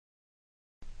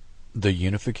The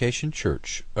Unification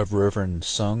Church of Reverend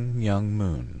Sung Myung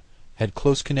Moon had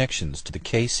close connections to the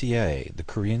KCIA, the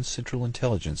Korean Central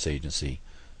Intelligence Agency,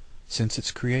 since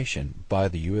its creation by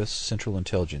the U.S. Central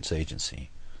Intelligence Agency.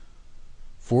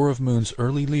 4 of Moon's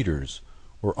early leaders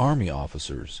were Army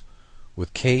officers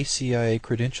with KCIA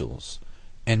credentials,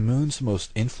 and Moon's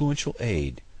most influential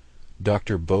aide,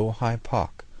 Dr. Bo Hai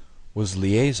Pak, was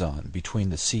liaison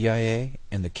between the CIA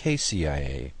and the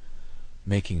KCIA,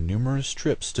 making numerous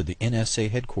trips to the NSA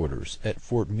headquarters at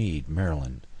Fort Meade,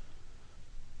 Maryland.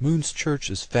 Moon's church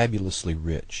is fabulously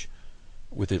rich,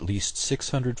 with at least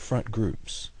 600 front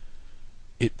groups.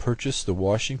 It purchased the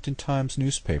Washington Times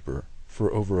newspaper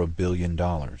for over $1 billion.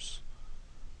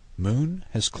 Moon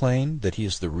has claimed that he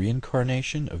is the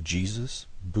reincarnation of Jesus,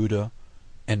 Buddha,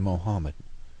 and Mohammed.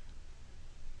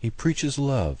 He preaches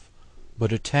love,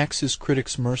 but attacks his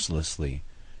critics mercilessly,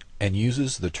 and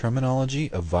uses the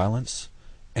terminology of violence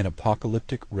and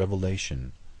apocalyptic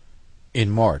revelation. In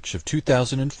March of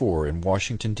 2004 in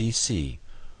Washington, D.C.,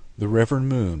 the Reverend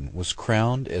Moon was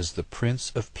crowned as the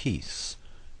Prince of Peace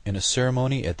in a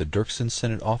ceremony at the Dirksen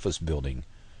Senate Office Building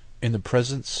in the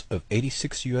presence of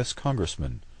 86 U.S.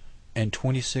 congressmen and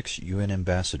 26 UN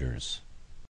ambassadors.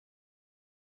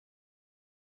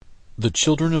 The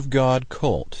Children of God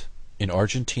cult in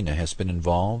Argentina has been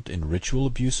involved in ritual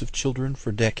abuse of children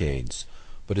for decades,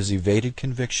 but has evaded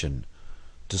conviction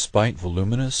despite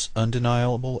voluminous,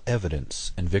 undeniable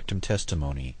evidence and victim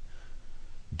testimony.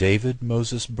 David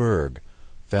Moses Berg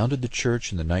founded the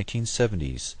church in the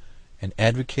 1970s and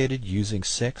advocated using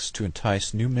sex to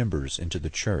entice new members into the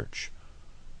church.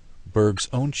 Berg's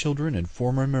own children and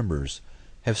former members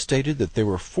have stated that they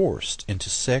were forced into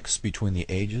sex between the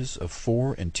ages of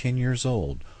 4 and 10 years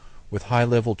old with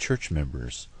high-level church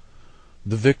members.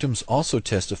 The victims also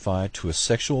testified to a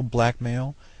sexual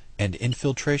blackmail and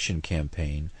infiltration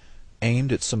campaign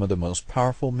aimed at some of the most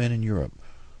powerful men in Europe,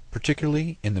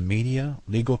 particularly in the media,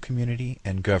 legal community,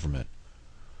 and government.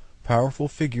 Powerful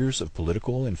figures of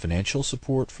political and financial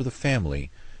support for the family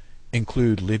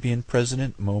include Libyan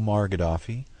President Muammar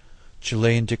Gaddafi,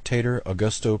 Chilean dictator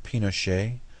Augusto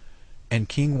Pinochet, and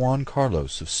King Juan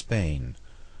Carlos of Spain.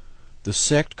 The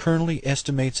sect currently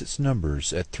estimates its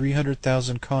numbers at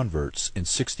 300,000 converts in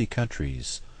 60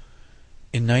 countries.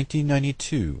 In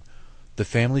 1992, the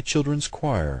Family Children's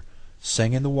Choir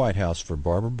sang in the White House for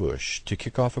Barbara Bush to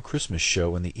kick off a Christmas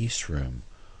show in the East Room.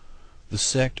 The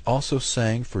sect also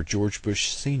sang for George Bush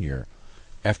Sr.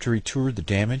 after he toured the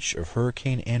damage of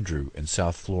Hurricane Andrew in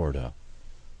South Florida.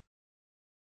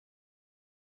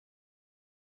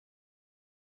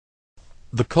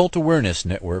 The Cult Awareness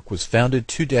Network was founded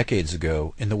 2 decades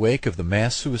ago in the wake of the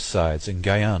mass suicides in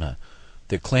Guyana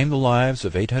that claimed the lives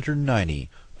of 890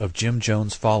 of Jim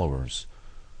Jones' followers.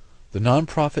 The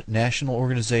nonprofit national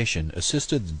organization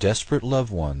assisted the desperate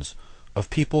loved ones of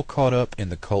people caught up in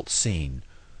the cult scene.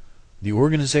 The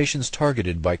organizations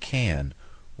targeted by CAN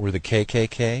were the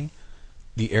KKK,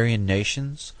 the Aryan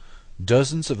Nations,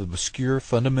 dozens of obscure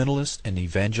fundamentalist and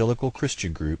evangelical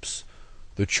Christian groups,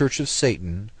 the Church of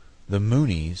Satan, the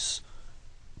Moonies,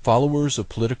 followers of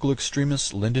political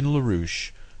extremist Lyndon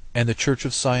LaRouche, and the Church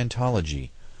of Scientology.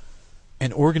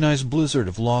 An organized blizzard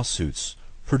of lawsuits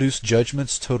produced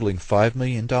judgments totaling $5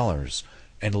 million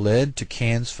and led to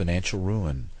CAN's financial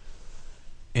ruin.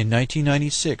 In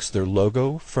 1996, their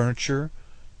logo, furniture,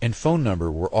 and phone number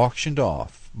were auctioned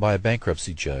off by a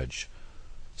bankruptcy judge.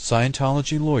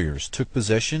 Scientology lawyers took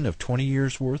possession of 20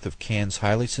 years' worth of CAN's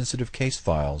highly sensitive case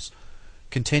files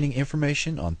containing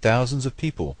information on thousands of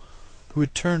people who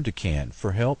had turned to CAN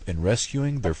for help in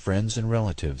rescuing their friends and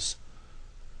relatives.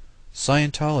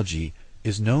 Scientology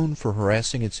is known for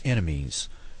harassing its enemies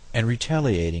and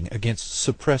retaliating against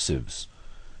suppressives,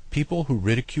 people who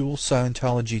ridicule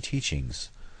Scientology teachings.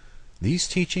 These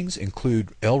teachings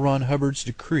include L. Ron Hubbard's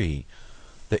decree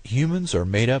that humans are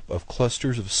made up of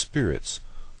clusters of spirits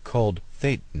called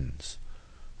thetans,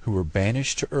 who were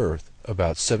banished to Earth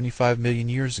about 75 million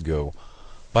years ago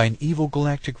by an evil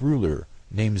galactic ruler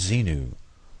named Xenu.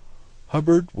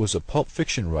 Hubbard was a pulp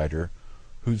fiction writer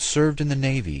who'd served in the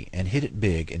Navy and hit it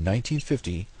big in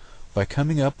 1950 by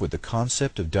coming up with the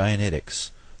concept of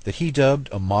Dianetics that he dubbed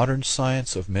a modern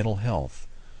science of mental health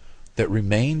that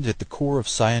remained at the core of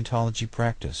Scientology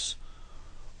practice.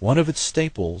 One of its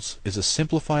staples is a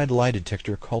simplified lie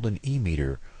detector called an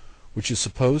E-meter, which is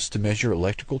supposed to measure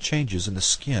electrical changes in the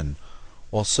skin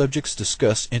while subjects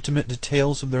discuss intimate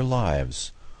details of their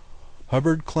lives.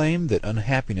 Hubbard claimed that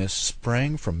unhappiness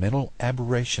sprang from mental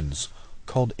aberrations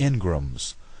called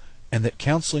engrams, and that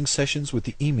counseling sessions with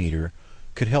the E-meter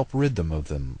could help rid them of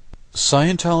them.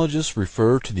 Scientologists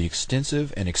refer to the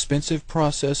extensive and expensive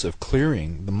process of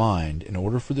clearing the mind in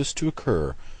order for this to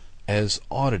occur as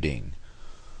auditing.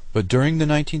 But during the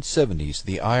 1970s,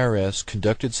 the IRS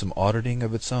conducted some auditing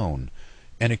of its own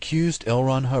and accused L.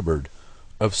 Ron Hubbard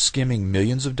of skimming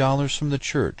millions of dollars from the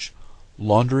church,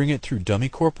 laundering it through dummy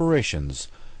corporations,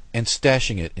 and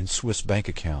stashing it in Swiss bank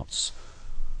accounts.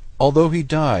 Although he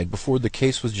died before the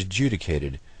case was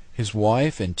adjudicated, his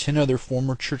wife and 10 other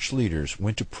former church leaders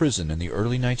went to prison in the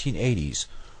early 1980s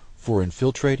for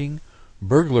infiltrating,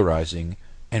 burglarizing,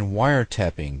 and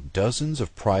wiretapping dozens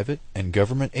of private and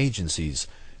government agencies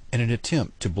in an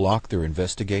attempt to block their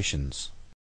investigations.